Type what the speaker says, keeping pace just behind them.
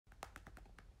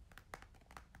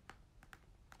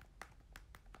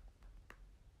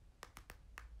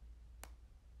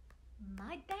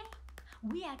my day,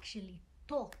 we actually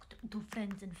talked to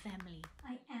friends and family.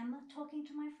 I am talking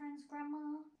to my friend's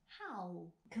grandma. How?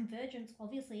 Convergence,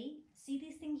 obviously. See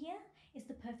this thing here? It's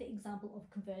the perfect example of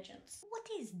convergence. What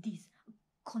is this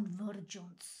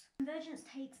convergence? Convergence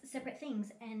takes separate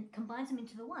things and combines them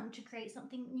into the one to create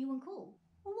something new and cool.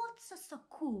 What's so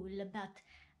cool about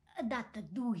that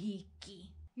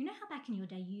doohickey? You know how back in your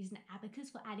day you used an abacus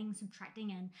for adding and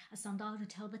subtracting and a sundial to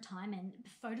tell the time and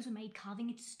photos were made carving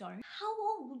into stone?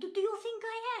 How old do you think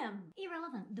I am?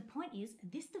 Irrelevant. The point is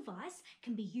this device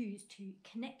can be used to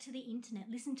connect to the internet,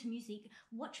 listen to music,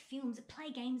 watch films,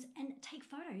 play games and take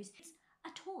photos. It's a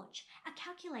torch, a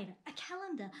calculator, a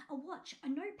calendar, a watch, a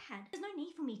notepad. There's no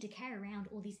need for me to carry around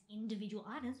all these individual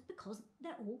items because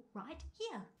they're all right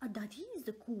here. That is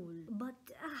cool, but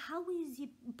how is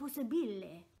it possible?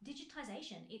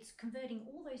 Digitisation, it's converting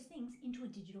all those things into a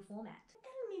digital format.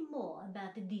 Tell me more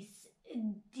about this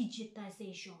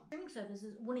digitisation. Streaming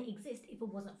services wouldn't exist if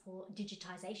it wasn't for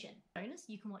digitisation. Bonus,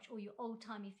 you can watch all your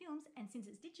old-timey films and since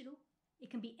it's digital, it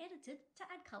can be edited to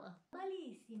add colour.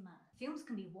 Bellissima. Films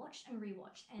can be watched and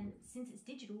rewatched, and since it's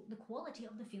digital, the quality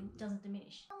of the film doesn't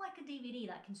diminish. Unlike a DVD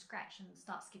that can scratch and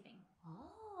start skipping.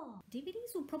 Oh.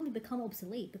 DVDs will probably become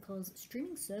obsolete because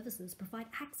streaming services provide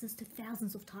access to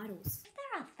thousands of titles. If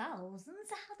there are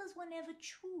thousands, how does one ever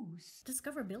choose?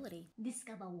 Discoverability.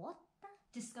 Discover what?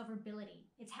 Discoverability.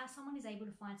 It's how someone is able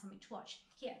to find something to watch.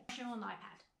 Here, show on an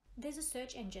iPad. There's a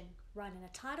search engine. Write in a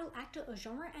title, actor or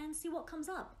genre and see what comes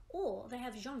up. Or they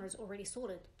have genres already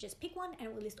sorted. Just pick one and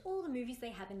it will list all the movies they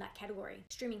have in that category.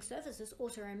 Streaming services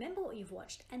also remember what you've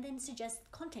watched and then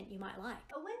suggest content you might like.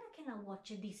 When can I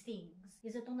watch these things?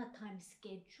 Is it on a time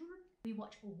schedule? We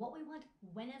watch what we want,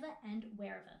 whenever and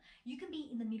wherever. You can be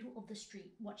in the middle of the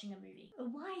street watching a movie.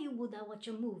 Why would I watch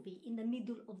a movie in the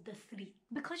middle of the street?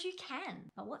 Because you can.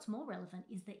 But what's more relevant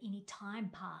is the anytime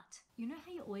part. You know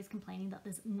how you're always complaining that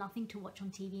there's nothing to watch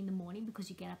on TV in the morning because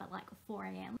you get up at like 4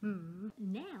 AM?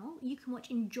 Now you can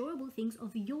watch enjoyable things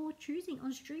of your choosing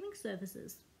on streaming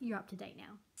services. You're up to date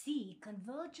now. See,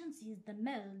 convergence is the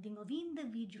melding of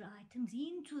individual items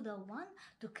into the one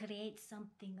to create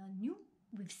something new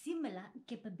with similar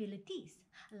capabilities,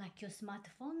 like your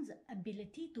smartphone's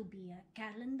ability to be a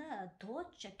calendar, a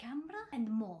torch, a camera, and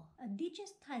more.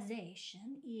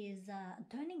 Digitization is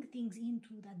turning things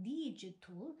into the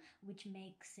digital, which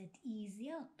makes it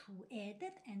easier to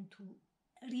edit and to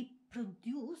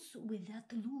reproduce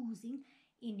without losing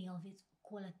any of its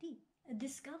quality.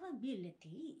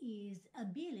 Discoverability is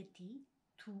ability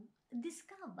to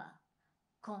discover.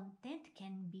 Content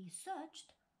can be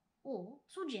searched or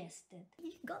suggested.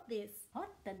 You got this. What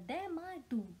the damn I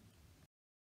do?